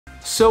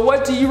So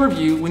what do you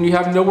review when you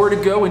have nowhere to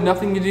go and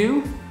nothing to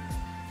do?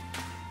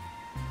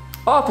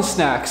 Office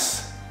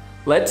snacks.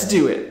 Let's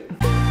do it.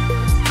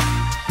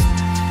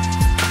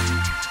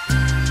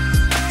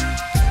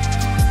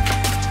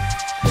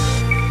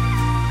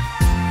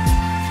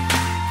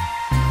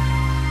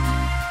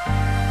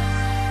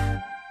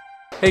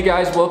 Hey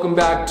guys, welcome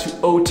back to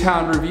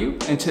O-Town Review.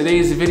 In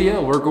today's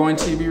video, we're going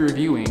to be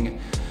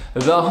reviewing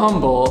the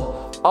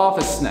humble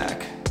office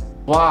snack.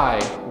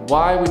 Why?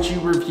 Why would you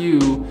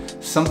review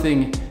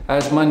something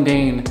as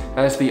mundane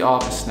as the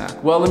office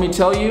snack? Well, let me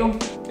tell you,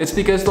 it's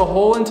because the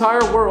whole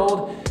entire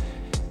world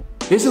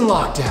is in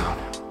lockdown,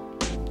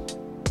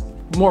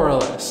 more or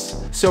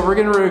less. So we're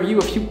gonna review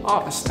a few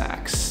office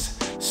snacks.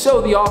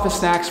 So the office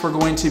snacks we're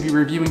going to be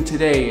reviewing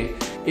today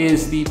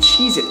is the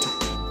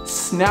Cheez-It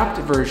snapped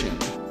version.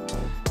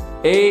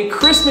 A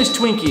Christmas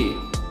Twinkie.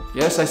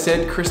 Yes, I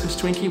said Christmas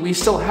Twinkie. We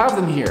still have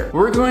them here.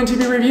 We're going to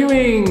be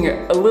reviewing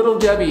a Little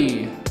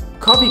Debbie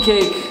coffee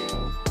cake,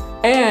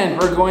 and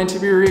we're going to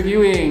be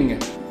reviewing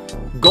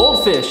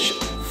Goldfish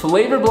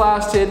flavor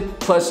blasted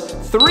plus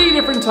 3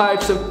 different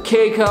types of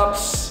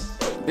K-cups.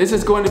 This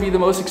is going to be the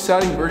most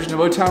exciting version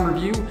of O-Town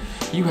Review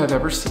you have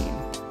ever seen.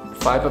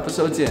 5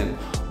 episodes in,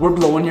 we're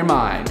blowing your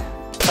mind.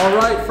 All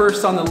right,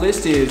 first on the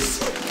list is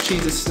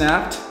Cheez-It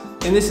Snapped.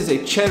 And this is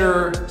a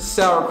cheddar,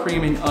 sour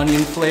cream, and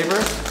onion flavor.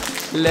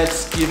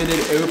 Let's give it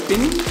an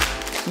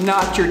open.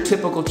 Not your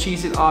typical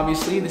Cheez-It,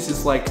 obviously. This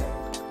is like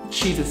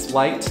Cheez-Its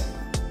Light,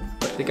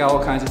 but they got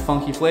all kinds of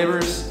funky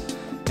flavors.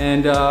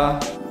 And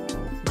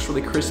looks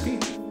really crispy.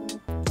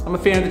 I'm a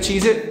fan of the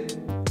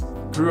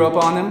Cheez-It. Grew up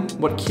on them.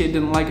 What kid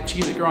didn't like a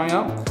Cheez-It growing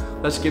up?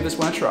 Let's give this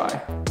one a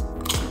try.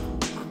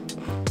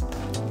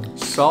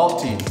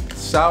 Salty,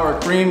 sour,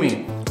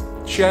 creamy,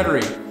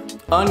 cheddary,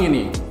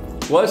 oniony.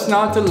 What's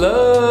not to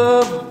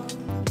love?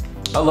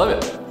 I love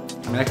it.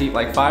 I mean, I could eat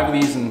like 5 of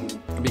these and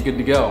I'd be good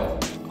to go.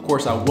 Of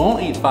course, I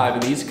won't eat 5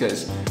 of these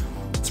because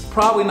it's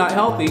probably not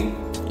healthy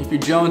if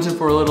you're jonesing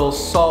for a little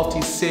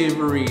salty,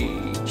 savory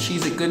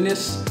Cheez-It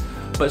goodness,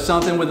 but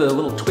something with a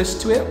little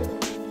twist to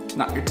it.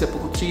 Not your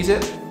typical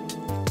Cheez-It.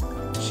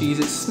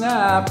 Cheez-It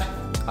Snapped.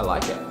 I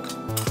like it.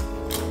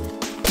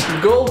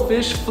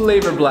 Goldfish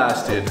flavor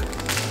blasted.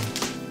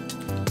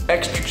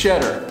 Extra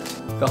cheddar.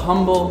 The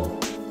humble,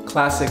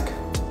 classic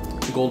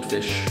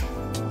Goldfish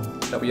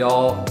that we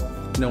all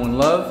know and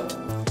love,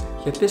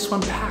 yet this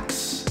one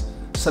packs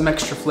some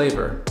extra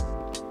flavor.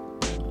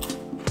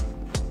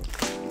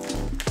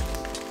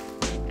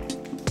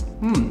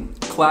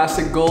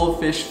 Classic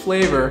Goldfish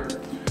flavor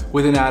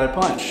with an added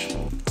punch.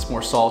 It's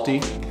more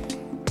salty,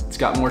 it's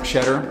got more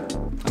cheddar.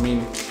 I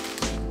mean,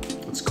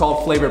 it's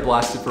called flavor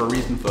blasted for a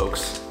reason,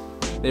 folks.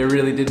 They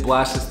really did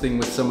blast this thing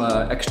with some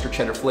extra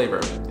cheddar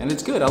flavor, and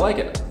it's good, I like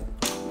it.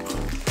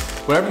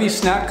 Whatever these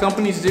snack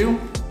companies do,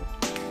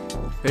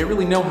 they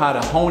really know how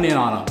to hone in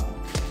on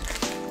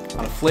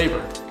a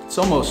flavor. It's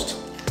almost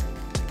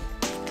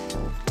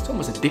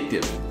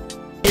addictive.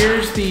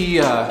 Here's the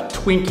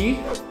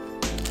Twinkie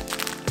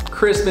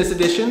Christmas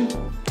edition.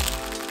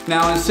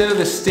 Now, instead of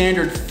the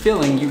standard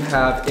filling, you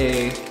have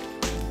a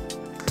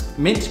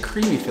mint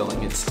creamy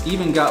filling. It's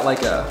even got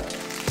like a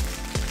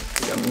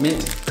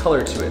mint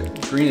color to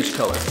it, greenish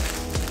color.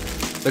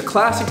 The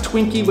classic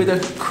Twinkie with a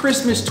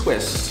Christmas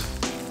twist.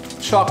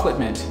 Chocolate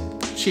mint.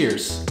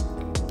 Cheers.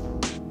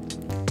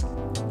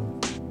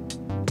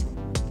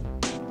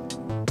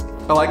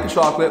 I like the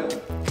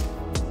chocolate.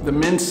 The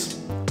mint's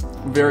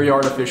very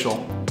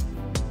artificial.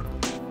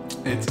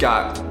 It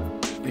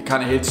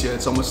kind of hits you.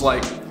 It's almost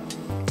like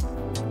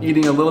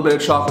eating a little bit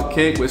of chocolate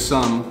cake with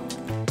some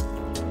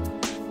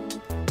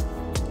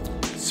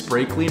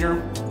spray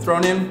cleaner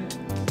thrown in.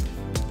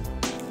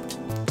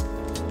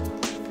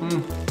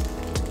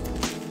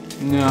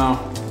 No,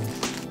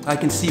 I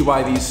can see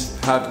why these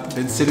have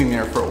been sitting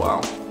there for a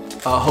while.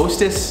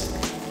 Hostess,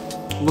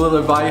 little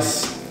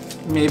advice.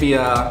 Maybe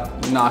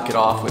knock it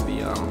off with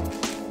the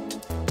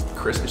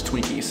Christmas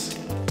Twinkies.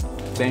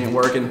 They ain't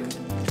working.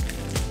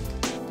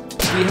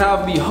 We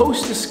have the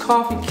Hostess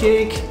coffee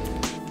cake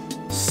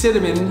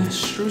cinnamon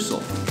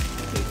streusel.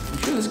 I'm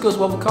sure this goes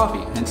well with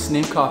coffee, hence the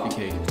name coffee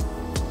cake.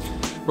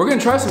 We're gonna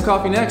try some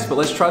coffee next, but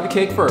let's try the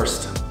cake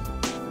first.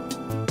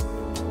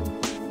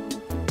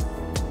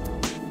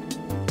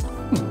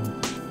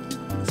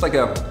 It's like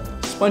a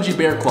spongy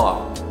bear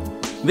claw.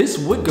 This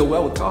would go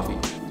well with coffee.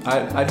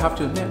 I'd have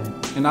to admit.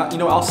 And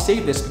I'll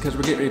save this because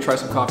we're getting ready to try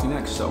some coffee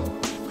next, so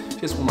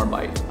just one more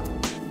bite.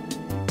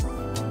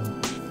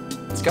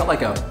 It's got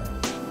like a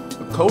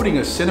coating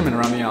of cinnamon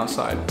around the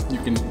outside. You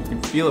can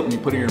feel it when you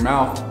put it in your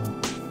mouth.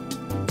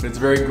 But it's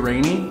very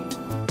grainy,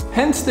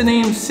 hence the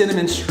name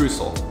cinnamon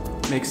streusel.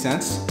 Makes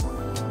sense.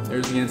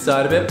 There's the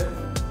inside of it.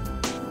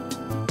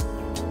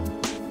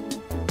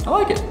 I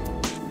like it.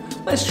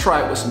 Let's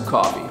try it with some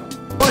coffee.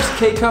 First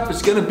K-cup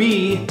is gonna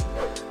be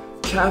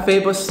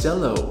Café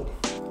Bustelo.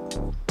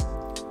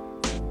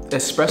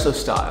 Espresso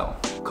style.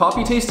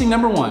 Coffee tasting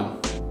number 1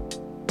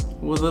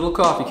 with a little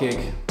coffee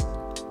cake.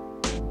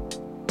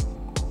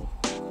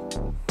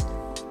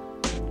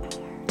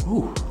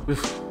 Ooh,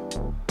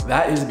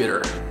 that is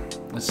bitter.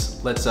 Let's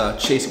let's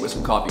chase it with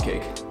some coffee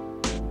cake.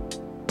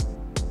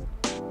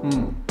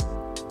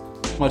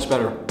 Much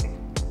better.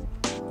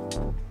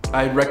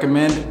 I'd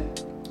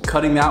recommend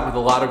cutting that with a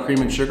lot of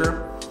cream and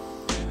sugar,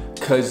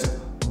 because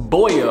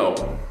boyo,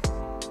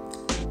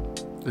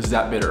 is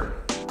that bitter.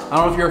 I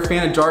don't know if you're a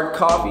fan of dark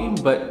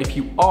coffee, but if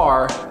you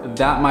are,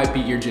 that might be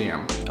your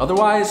jam.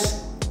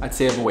 Otherwise, I'd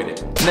say avoid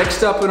it.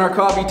 Next up in our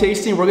coffee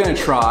tasting, we're gonna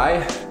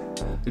try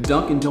the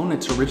Dunkin'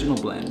 Donuts Original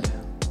Blend.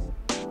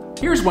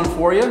 Here's one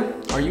for you.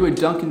 Are you a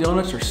Dunkin'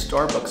 Donuts or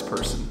Starbucks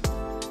person?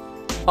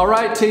 All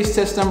right, taste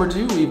test number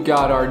 2. We've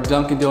got our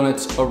Dunkin'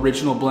 Donuts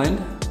Original Blend.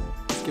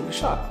 Let's give it a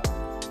shot.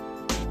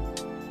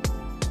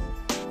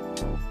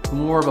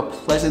 More of a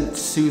pleasant,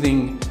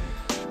 soothing,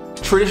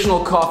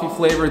 traditional coffee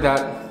flavor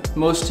that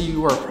most of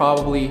you are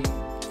probably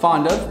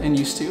fond of and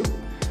used to.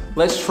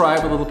 Let's try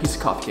it with a little piece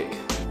of coffee cake.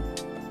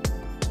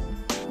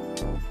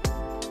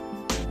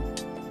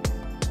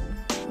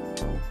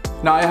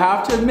 Now I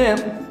have to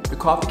admit, the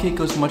coffee cake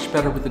goes much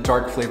better with the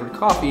dark flavored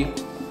coffee.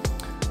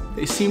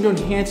 They seem to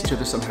enhance each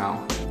other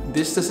somehow.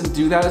 This doesn't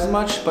do that as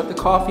much, but the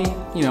coffee,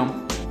 you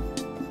know,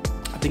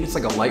 I think it's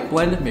like a light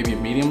blend, maybe a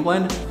medium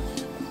blend.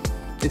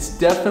 It's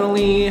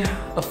definitely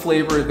a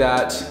flavor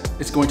that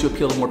is going to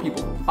appeal to more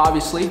people.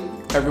 Obviously,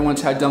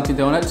 everyone's had Dunkin'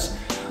 Donuts.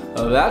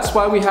 That's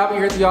why we have it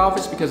here at the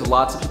office, because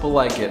lots of people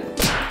like it.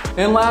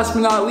 And last but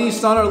not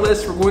least on our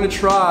list, we're going to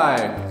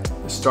try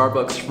the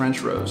Starbucks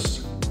French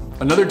Roast.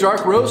 Another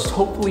dark roast,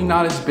 hopefully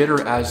not as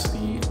bitter as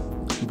the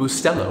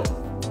Bustelo.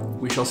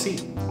 We shall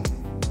see.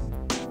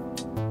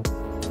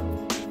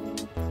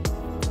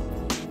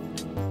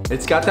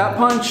 It's got that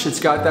punch,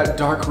 it's got that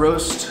dark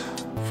roast,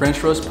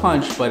 French roast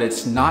punch, but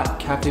it's not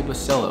Café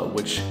Bustelo,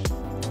 which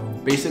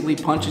basically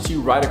punches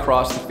you right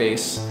across the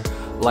face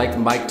like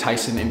Mike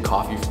Tyson in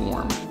coffee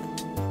form.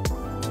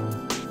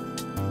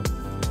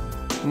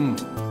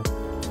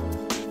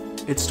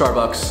 It's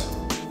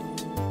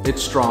Starbucks.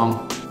 It's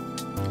strong.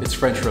 It's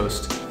French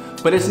roast.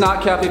 But it's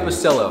not Café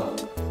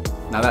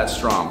Bustelo. Now that's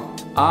strong.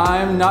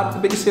 I'm not the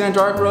biggest fan of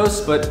dark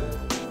roast, but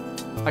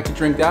I could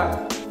drink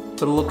that.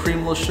 Put a little cream,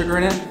 a little sugar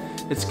in it.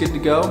 It's good to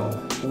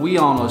go. We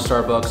all know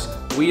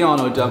Starbucks. We all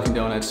know Dunkin'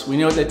 Donuts. We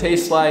know what they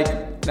taste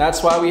like.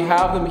 That's why we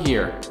have them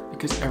here,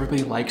 because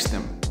everybody likes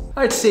them.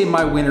 I'd say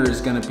my winner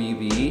is gonna be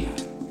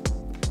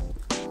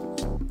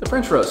the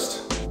French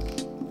roast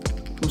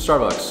from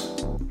Starbucks.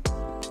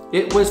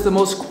 It was the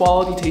most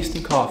quality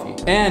tasting coffee.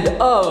 And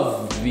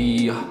of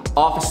the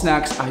office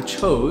snacks I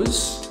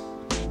chose,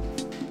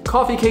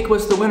 coffee cake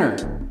was the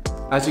winner.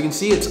 As you can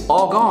see, it's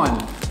all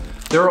gone.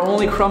 There are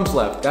only crumbs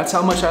left. That's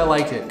how much I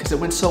liked it, because it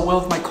went so well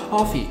with my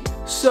coffee.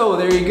 So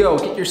there you go,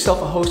 get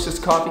yourself a Hostess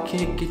coffee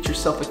cake, get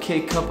yourself a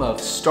K-cup of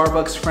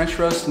Starbucks French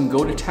roast and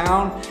go to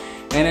town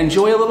and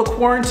enjoy a little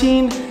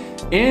quarantine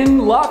in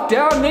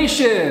Lockdown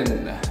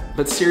Nation.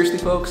 But seriously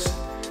folks,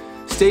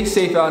 stay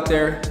safe out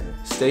there,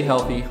 stay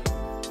healthy,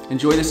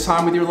 enjoy this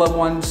time with your loved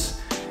ones.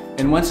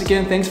 And once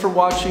again, thanks for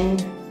watching.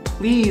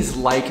 Please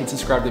like and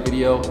subscribe to the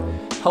video.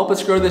 Help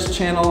us grow this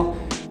channel,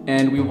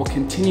 and we will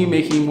continue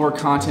making more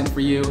content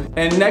for you.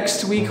 And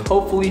next week,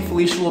 hopefully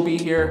Felicia will be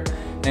here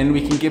and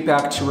we can get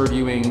back to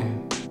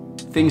reviewing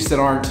things that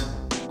aren't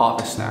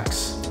office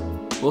snacks.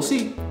 We'll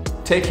see.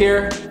 Take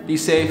care, be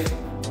safe,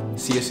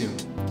 see you soon.